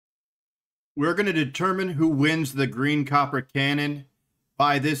We're going to determine who wins the Green Copper Cannon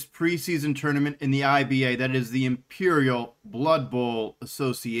by this preseason tournament in the IBA. That is the Imperial Blood Bowl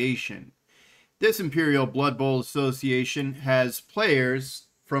Association. This Imperial Blood Bowl Association has players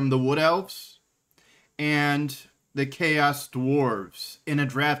from the Wood Elves and the Chaos Dwarves in a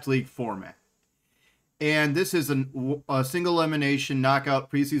draft league format. And this is a single elimination knockout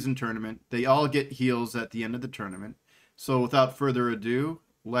preseason tournament. They all get heals at the end of the tournament. So without further ado,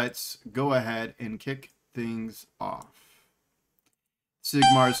 let's go ahead and kick things off.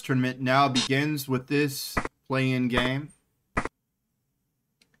 Sigmar's tournament now begins with this play-in game.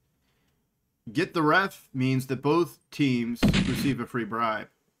 Get the ref means that both teams receive a free bribe.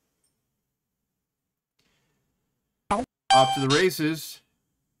 Off to the races.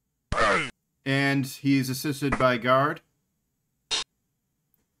 And he's assisted by guard.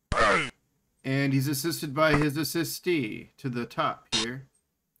 And he's assisted by his assistee to the top here.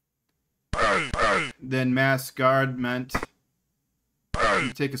 Then mass guard meant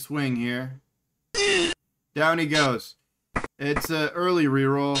you take a swing here. Down he goes. It's an early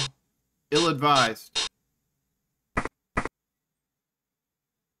reroll. Ill-advised.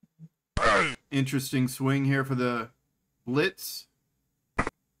 Interesting swing here for the blitz.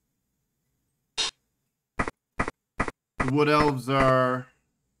 The Wood Elves are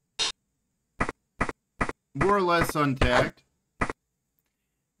more or less untagged.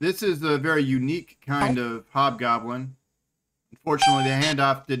 This is a very unique kind of hobgoblin. Unfortunately, the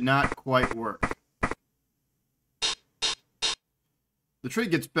handoff did not quite work. The tree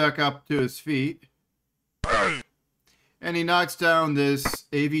gets back up to his feet. And he knocks down this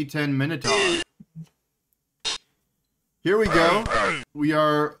AV-10 Minotaur. Here we go. We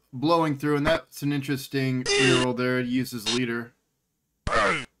are blowing through, and that's an interesting reroll there. It uses leader.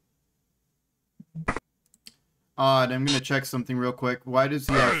 Odd. I'm going to check something real quick. Why does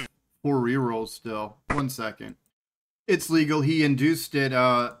he have 4 rerolls still? 1 second. It's legal. He induced it.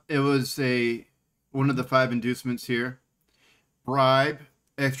 It was one of the 5 inducements here. Bribe,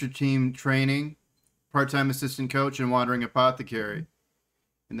 extra team training, part-time assistant coach, and wandering apothecary.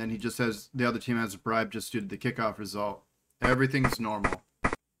 And then he just has, the other team has a bribe just due to the kickoff result. Everything's normal.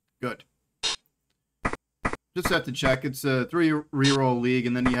 Good. Just have to check. It's a 3 reroll league,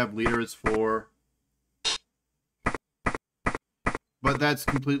 and then you have leader as 4. But that's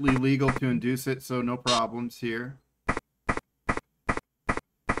completely legal to induce it, so no problems here.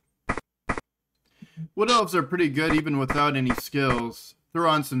 Wood Elves are pretty good even without any skills.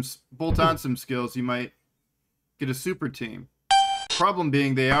 Bolt on some skills, you might get a super team. Problem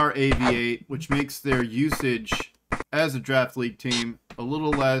being they are AV8, which makes their usage as a draft league team a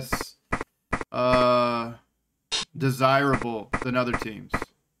little less desirable than other teams.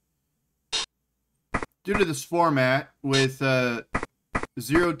 Due to this format, with 0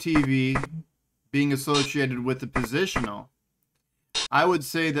 TV being associated with the positional, I would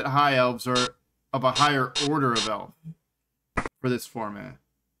say that high elves are of a higher order of elf for this format.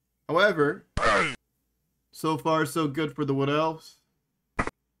 However, so far so good for the Wood Elves.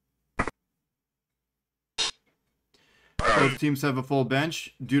 Both teams have a full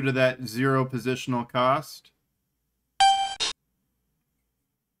bench due to that 0 positional cost.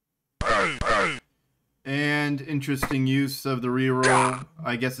 And interesting use of the reroll.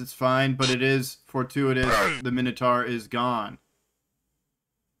 I guess it's fine, but it is fortuitous. The Minotaur is gone.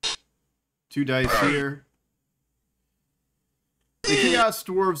 2 dice here. The Chaos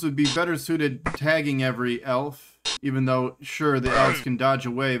Dwarves would be better suited tagging every elf, even though, sure, the elves can dodge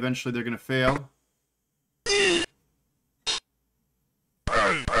away. Eventually, they're going to fail.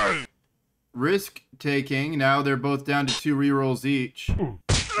 Risk taking. Now they're both down to 2 rerolls each.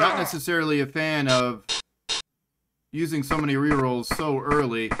 Not necessarily a fan of using so many rerolls so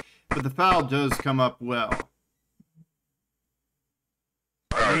early, but the foul does come up well.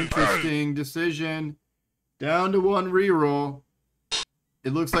 Interesting decision. Down to 1 reroll.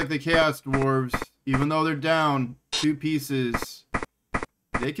 It looks like the Chaos Dwarves, even though they're down 2 pieces,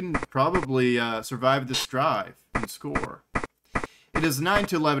 they can probably survive this drive and score. It is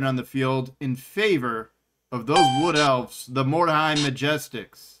 9-11 on the field in favor of those Wood Elves, the Mordheim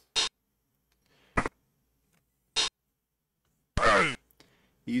Majestics.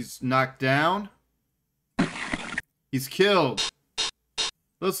 He's knocked down. He's killed.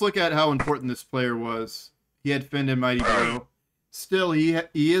 Let's look at how important this player was. He had Fend and Mighty Blow. Still, he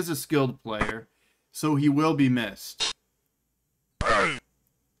is a skilled player, so he will be missed.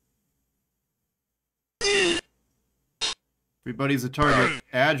 Everybody's a target.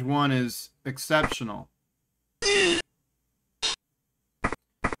 Edge 1 is exceptional.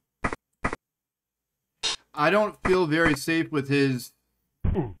 I don't feel very safe with his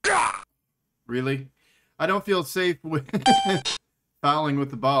Really? I don't feel safe with fouling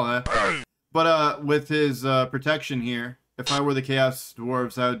with the ball, But with his protection here, if I were the Chaos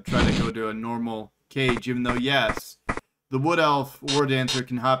Dwarves, I would try to go to a normal cage, even though, yes, the Wood Elf War Dancer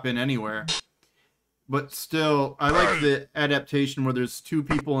can hop in anywhere. But still, I like the adaptation where there's two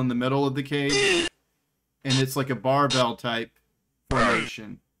people in the middle of the cage, and it's like a barbell type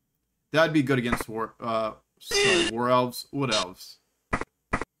formation. That'd be good against War Elves, Wood Elves.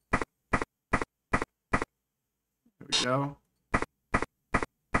 There we go.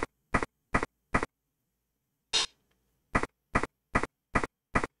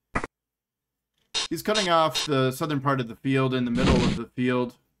 He's cutting off the southern part of the field in the middle of the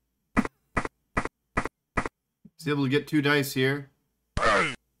field. He's able to get 2 dice here.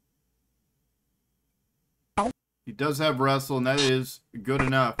 He does have wrestle, and that is good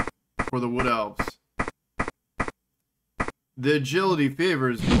enough for the Wood Elves. The agility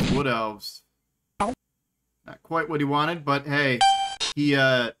favors these Wood Elves. Not quite what he wanted, but hey, he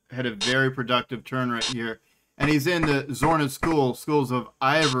had a very productive turn right here. And he's in the Zorn schools of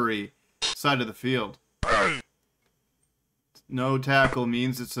Ivory side of the field. No tackle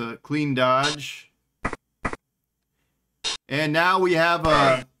means it's a clean dodge. And now we have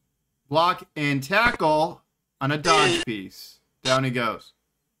a block and tackle on a dodge piece. Down he goes.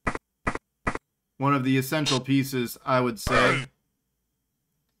 One of the essential pieces, I would say.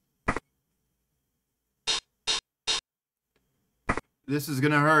 This is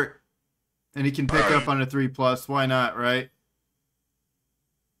going to hurt. And he can pick up on a 3+. Why not, right?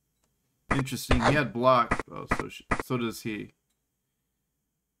 Interesting. He had block. Oh, so does he.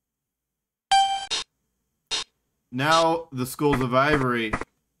 Now the Schools of Ivory,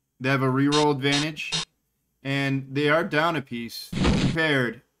 they have a reroll advantage, and they are down a piece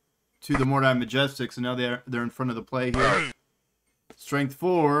compared to the Mordheim Majestics, and now they're in front of the play here. Strength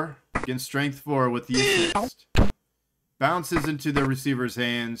 4 against Strength 4 with the assist. Bounces into the receiver's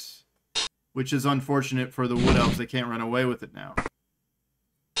hands, which is unfortunate for the Wood Elves. They can't run away with it now.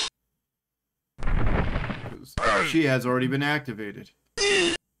 She has already been activated.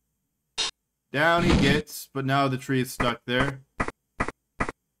 Down he gets, but now the tree is stuck there.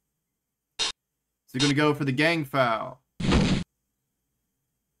 So they're going to go for the gang foul.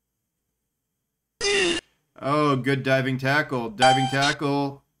 Oh, good diving tackle. Diving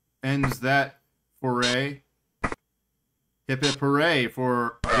tackle ends that foray. Hip hip hooray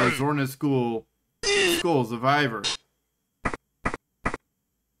for the Zorn schools of Ivory.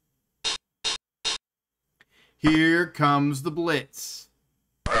 Here comes the blitz.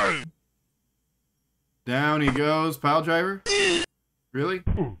 Down he goes. Pile driver? Really?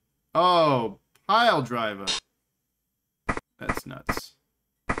 Oh, pile driver. That's nuts.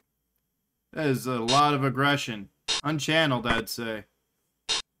 That is a lot of aggression. Unchanneled, I'd say.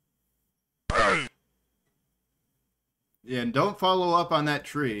 Yeah, and don't follow up on that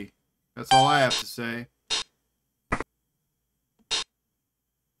tree. That's all I have to say.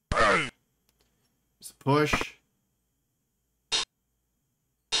 Just push.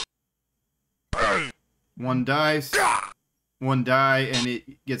 One dice. One die, and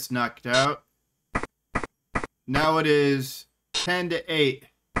it gets knocked out. Now it is 10-8.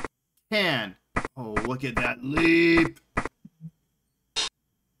 Can. Oh, look at that leap.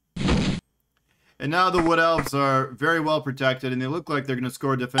 And now the Wood Elves are very well protected, and they look like they're going to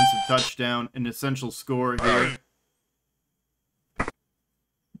score a defensive touchdown, an essential score here.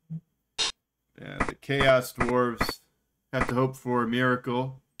 Yeah, the Chaos Dwarves have to hope for a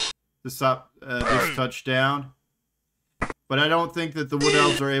miracle to stop this touchdown. But I don't think that the Wood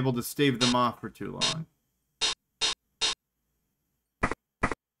Elves are able to stave them off for too long.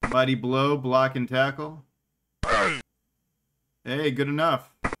 Mighty blow, block and tackle. Hey, good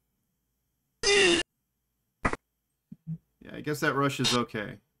enough. Yeah, I guess that rush is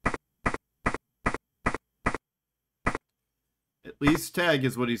okay. At least tag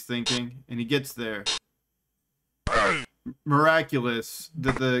is what he's thinking, and he gets there. Miraculous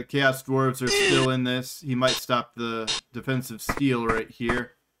that the Chaos Dwarves are still in this. He might stop the defensive steal right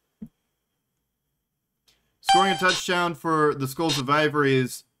here. Scoring a touchdown for the Skulls of Ivory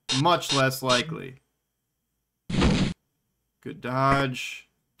is much less likely. Good dodge.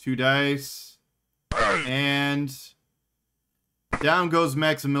 2 dice. And down goes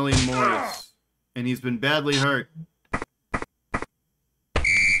Maximilian Morris. And he's been badly hurt.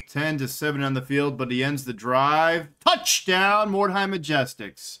 10-7 on the field, but he ends the drive. Touchdown, Mordheim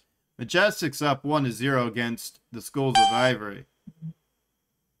Majestics. Majestics up 1-0 against the Skulls of Ivory.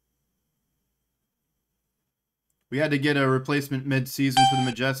 We had to get a replacement mid-season for the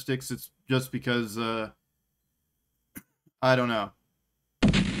Majestics. It's just because, I don't know.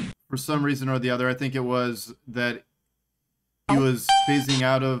 for some reason or the other. I think it was that he was phasing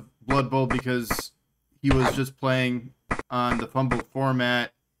out of Blood Bowl because he was just playing on the Fumble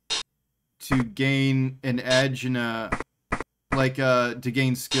format to gain an edge in to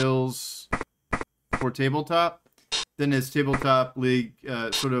gain skills for tabletop. Then his tabletop league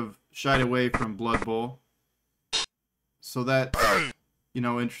sort of shied away from Blood Bowl. So that's,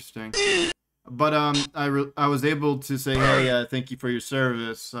 interesting. But I was able to say, hey, thank you for your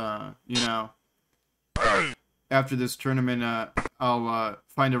service. After this tournament, I'll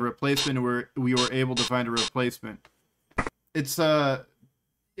find a replacement. We were able to find a replacement. It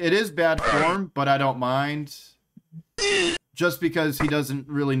is bad form, but I don't mind. Just because he doesn't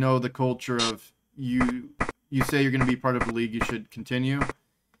really know the culture of you say you're going to be part of the league, you should continue.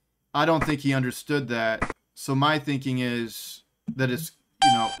 I don't think he understood that. So my thinking is that it's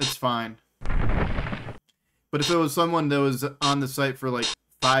fine. But if it was someone that was on the site for like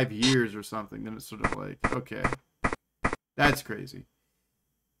 5 years or something, then it's sort of like, okay, that's crazy.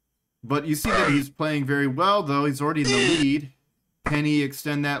 But you see that he's playing very well, though. He's already in the lead. Can he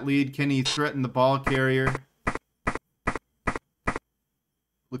extend that lead? Can he threaten the ball carrier?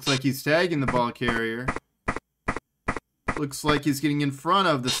 Looks like he's tagging the ball carrier. Looks like he's getting in front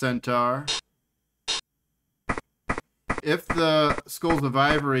of the Centaur. If the Skulls of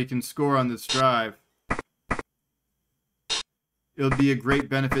Ivory can score on this drive, it would be a great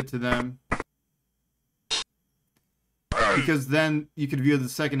benefit to them. Because then you could view the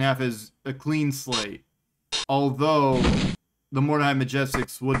second half as a clean slate. Although the Mordheim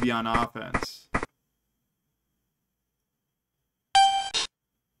Majestics would be on offense.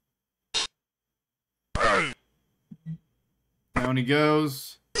 Down he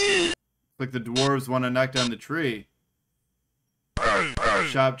goes. Looks like the dwarves want to knock down the tree.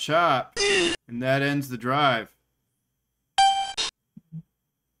 Chop, chop. And that ends the drive.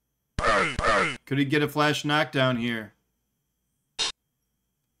 Could he get a flash knockdown here?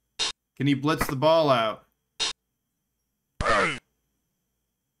 Can he blitz the ball out? Alright.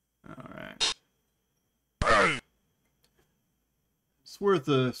 It's worth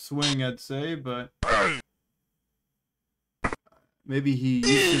a swing, I'd say, but maybe he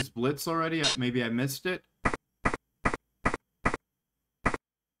used his blitz already. Maybe I missed it.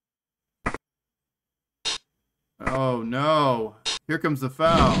 Oh no. Here comes the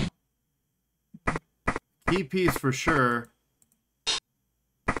foul. Key piece for sure.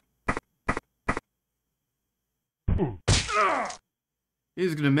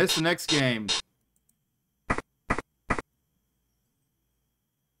 He's going to miss the next game.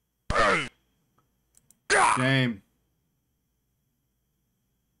 Shame.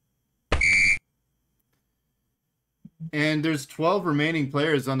 And there's 12 remaining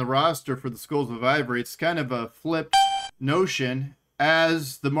players on the roster for the Skulls of Ivory. It's kind of a flipped notion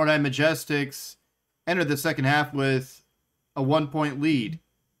as the Mordheim Majestics enter the second half with a 1-point lead.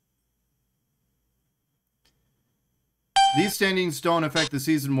 These standings don't affect the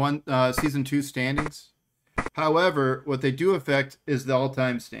season 2 standings. However, what they do affect is the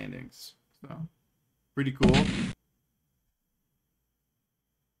all-time standings. So, pretty cool.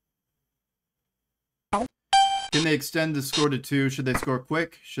 Can they extend the score to 2? Should they score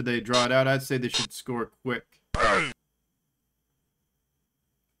quick? Should they draw it out? I'd say they should score quick.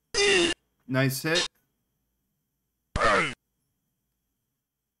 Nice hit.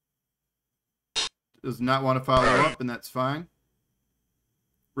 Does not want to follow up, and that's fine.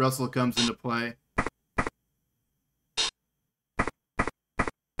 Russell comes into play.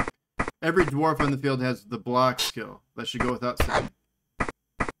 Every dwarf on the field has the block skill. That should go without saying.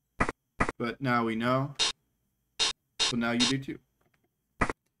 But now we know. So now you do too.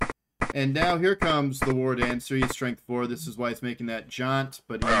 And now here comes the War Dancer. He's strength 4. This is why he's making that jaunt.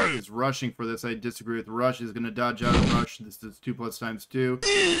 But he is rushing for this. I disagree with rush. He's going to dodge out of rush. This is 2+ times 2.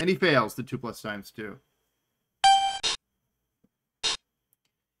 And he fails the 2+ times 2.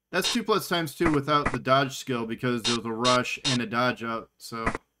 That's 2+ times 2 without the dodge skill because there was a rush and a dodge out.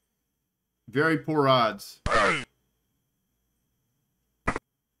 So very poor odds.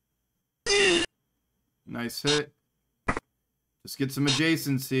 Nice hit. Just get some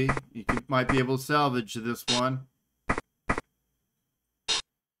adjacency. You might be able to salvage this one.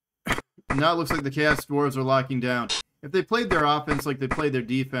 Now it looks like the Chaos Dwarves are locking down. If they played their offense like they played their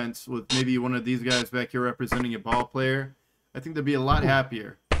defense with maybe one of these guys back here representing a ball player, I think they'd be a lot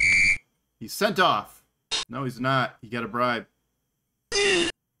happier. He's sent off. No, he's not. He got a bribe.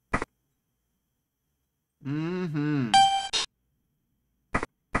 Mm-hmm.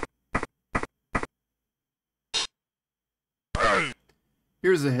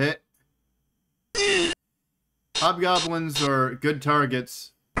 Here's a hit. Hobgoblins are good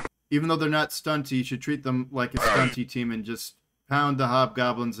targets Even though they're not stunty, you should treat them like a stunty team and just pound the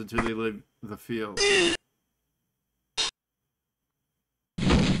hobgoblins until they leave the field.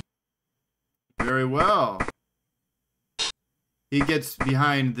 Very well. He gets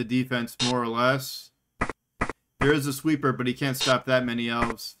behind the defense more or less. There is a sweeper, but he can't stop that many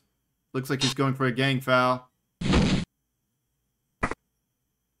elves. Looks like he's going for a gang foul.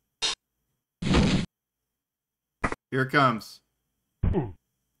 Here it comes.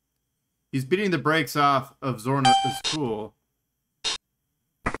 He's beating the brakes off of Zorn Uzkul.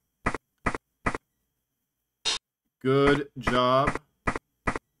 Good job.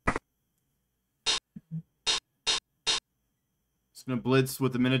 He's going to blitz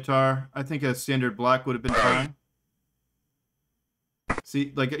with the Minotaur. I think a standard block would have been fine.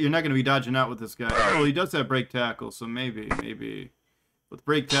 See, like, you're not going to be dodging out with this guy. Oh, he does have break tackle, so maybe. With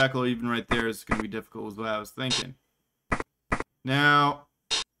break tackle, even right there, is going to be difficult, is what I was thinking. Now,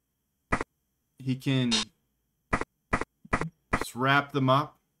 he can just wrap them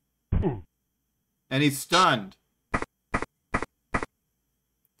up. And he's stunned.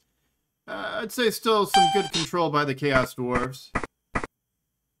 I'd say still some good control by the Chaos Dwarves.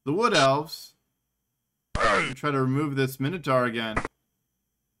 The Wood Elves try to remove this Minotaur again.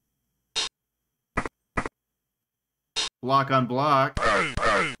 Block on block.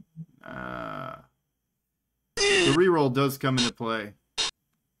 The reroll does come into play.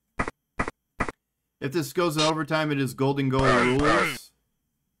 If this goes in overtime, it is golden goal rules.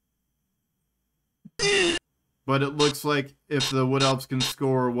 But it looks like if the Wood Elves can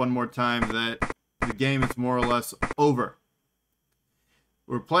score one more time, that the game is more or less over.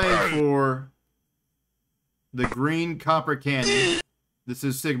 We're playing for the Green Copper Cannon. This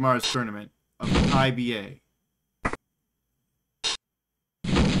is Sigmar's tournament of the IBA.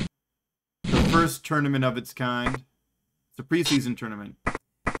 The first tournament of its kind. It's a preseason tournament.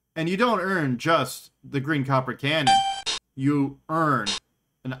 And you don't earn just the Green Copper Cannon. You earn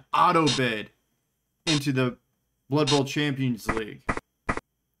an auto bid into the Blood Bowl Champions League.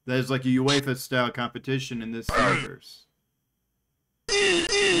 That is like a UEFA-style competition in this universe.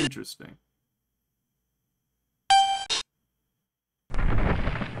 Interesting.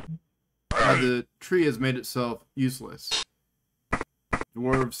 Now the tree has made itself useless.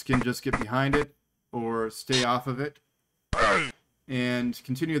 Dwarves can just get behind it or stay off of it and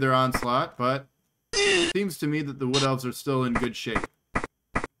continue their onslaught, but it seems to me that the Wood Elves are still in good shape.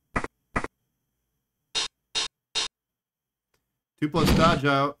 2+ dodge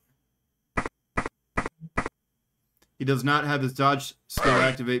out. He does not have his dodge skill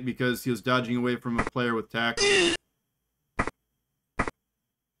activate because he was dodging away from a player with tackle.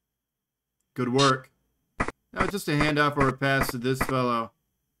 Good work. Now just a handoff or a pass to this fellow.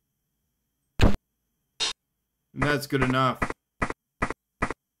 And that's good enough.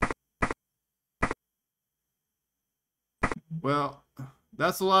 Well,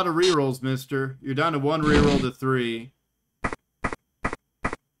 that's a lot of rerolls, mister. You're down to 1 reroll to 3.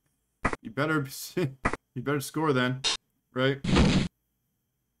 You better score then, right?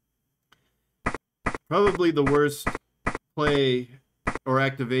 Probably the worst play or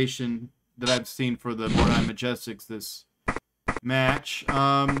activation that I've seen for the Mordheim Majestics this match.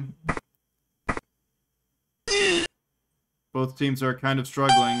 Both teams are kind of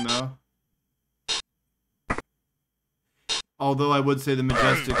struggling, though. Although I would say the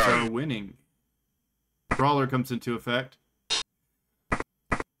Majestics are winning. Brawler comes into effect.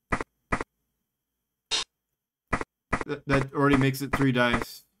 That already makes it 3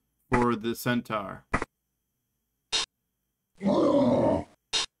 dice for the Centaur.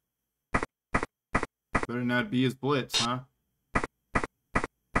 Better not be his blitz, huh?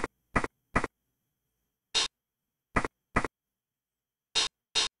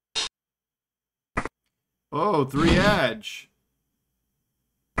 Oh, 3 edge.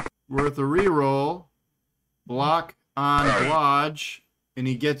 Worth a reroll. Block on blodge, and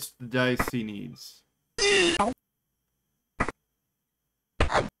he gets the dice he needs.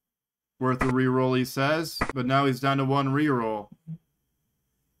 Worth a reroll, he says, but now he's down to 1 reroll.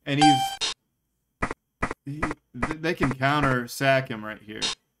 And they can counter sack him right here.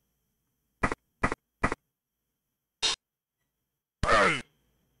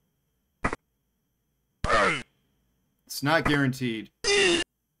 It's not guaranteed that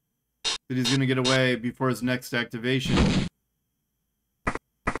he's going to get away before his next activation.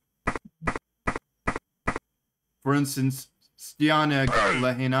 For instance, Stianeg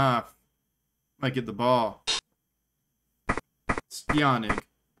Lehinaf might get the ball. Stianeg.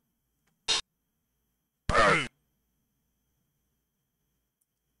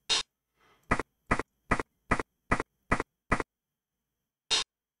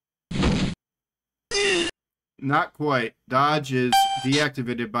 Not quite. Dodge is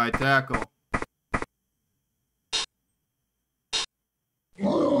deactivated by tackle.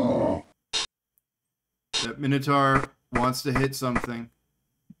 That Minotaur wants to hit something.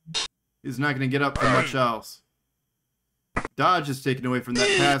 He's not going to get up for much else. Dodge is taken away from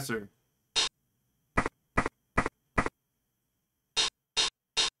that passer.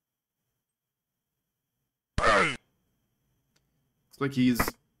 Looks like he's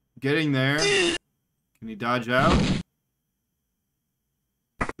getting there. Can he dodge out?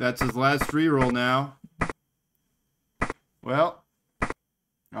 That's his last reroll now. Well,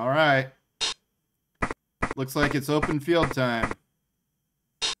 all right. Looks like it's open field time.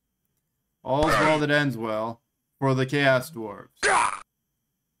 All's well that ends well for the Chaos Dwarves.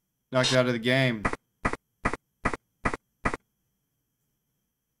 Knocked out of the game.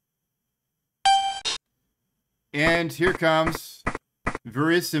 And here comes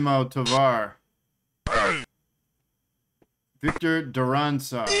Verissimo Tovar. Victor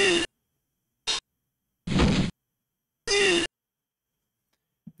Duransar.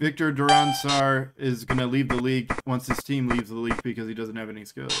 Victor Duransar is going to leave the league once his team leaves the league because he doesn't have any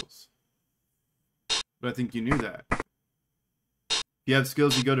skills. But I think you knew that. If you have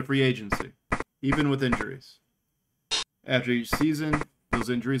skills, you go to free agency, even with injuries. After each season,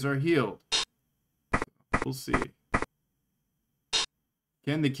 those injuries are healed. We'll see.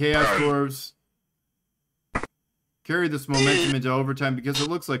 Can the Chaos Dwarves carry this momentum into overtime? Because it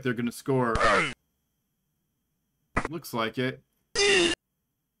looks like they're going to score. Looks like it.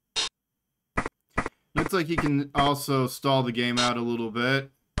 Looks like he can also stall the game out a little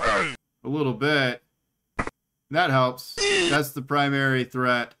bit. A little bit. That helps. That's the primary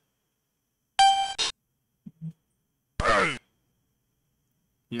threat.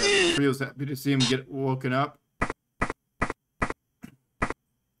 Yeah, Trio's happy to see him get woken up.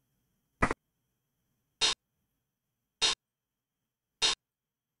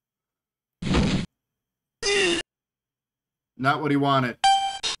 Not what he wanted.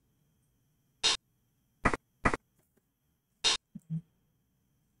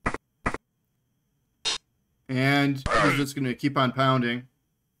 And he's just going to keep on pounding.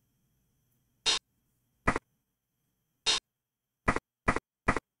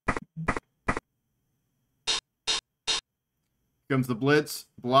 Comes the blitz.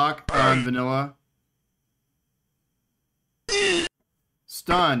 Block on Vanilla.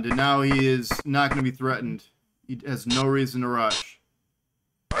 Stunned, and now he is not going to be threatened. He has no reason to rush.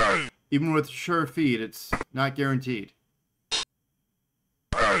 Even with sure feet, it's not guaranteed.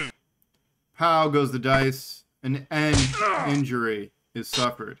 Pow goes the dice. An end injury is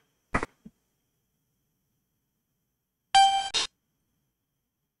suffered.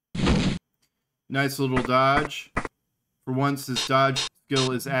 Nice little dodge. For once, his dodge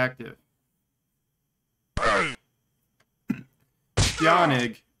skill is active.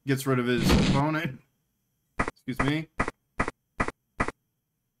 Stjanig gets rid of his opponent. Excuse me.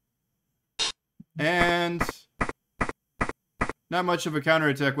 And not much of a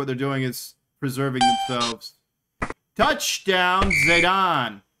counterattack. What they're doing is preserving themselves. Touchdown,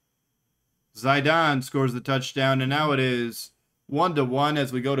 Zidane. Zidane scores the touchdown, and now it is 1-1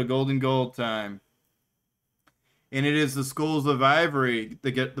 as we go to golden goal time. And it is the Skulls of Ivory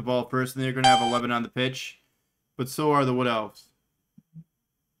that get the ball first, and they're going to have 11 on the pitch. But so are the Wood Elves.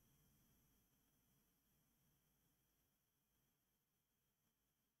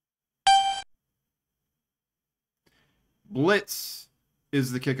 Blitz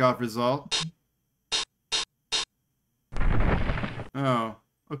is the kickoff result. Oh,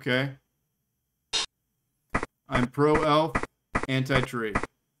 okay. I'm pro-elf, anti-tree.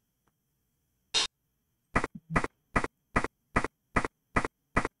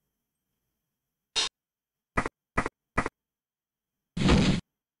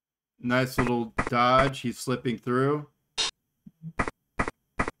 Nice little dodge. He's slipping through.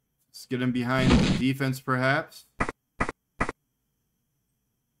 Let's get him behind the defense, perhaps.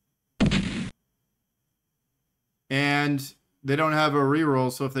 And they don't have a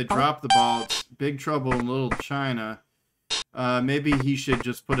reroll, so if they drop the ball, it's big trouble in Little China. Maybe he should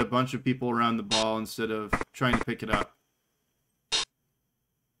just put a bunch of people around the ball instead of trying to pick it up.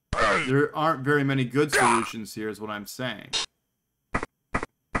 There aren't very many good solutions here, is what I'm saying.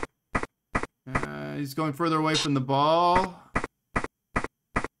 He's going further away from the ball.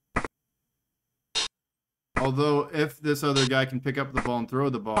 Although, if this other guy can pick up the ball and throw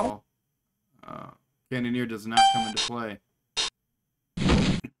the ball, Cannoneer does not come into play.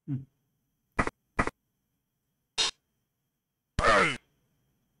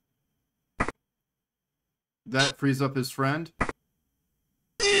 That frees up his friend?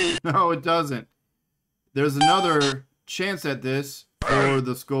 No, it doesn't. there's another chance at this for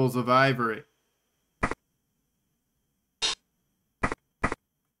the Skulls of Ivory.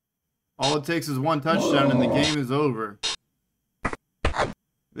 All it takes is one touchdown and the game is over.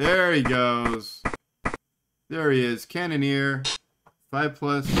 There he goes. There he is. Cannoneer.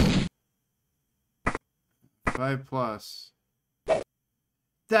 5+. 5+.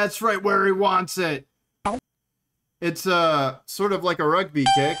 That's right where he wants it. It's sort of like a rugby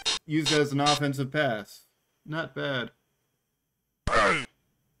kick used as an offensive pass. Not bad.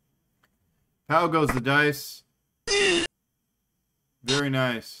 How goes the dice? Very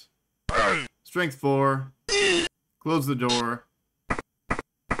nice. Strength 4. Close the door.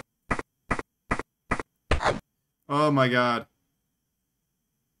 Oh my god.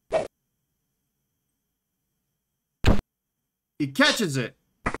 He catches it.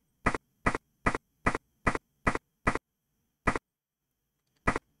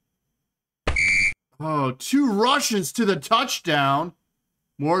 Oh, 2 rushes to the touchdown.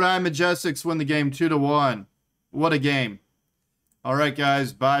 Mordheim Majestics win the game 2-1. What a game. All right,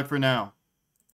 guys. Bye for now.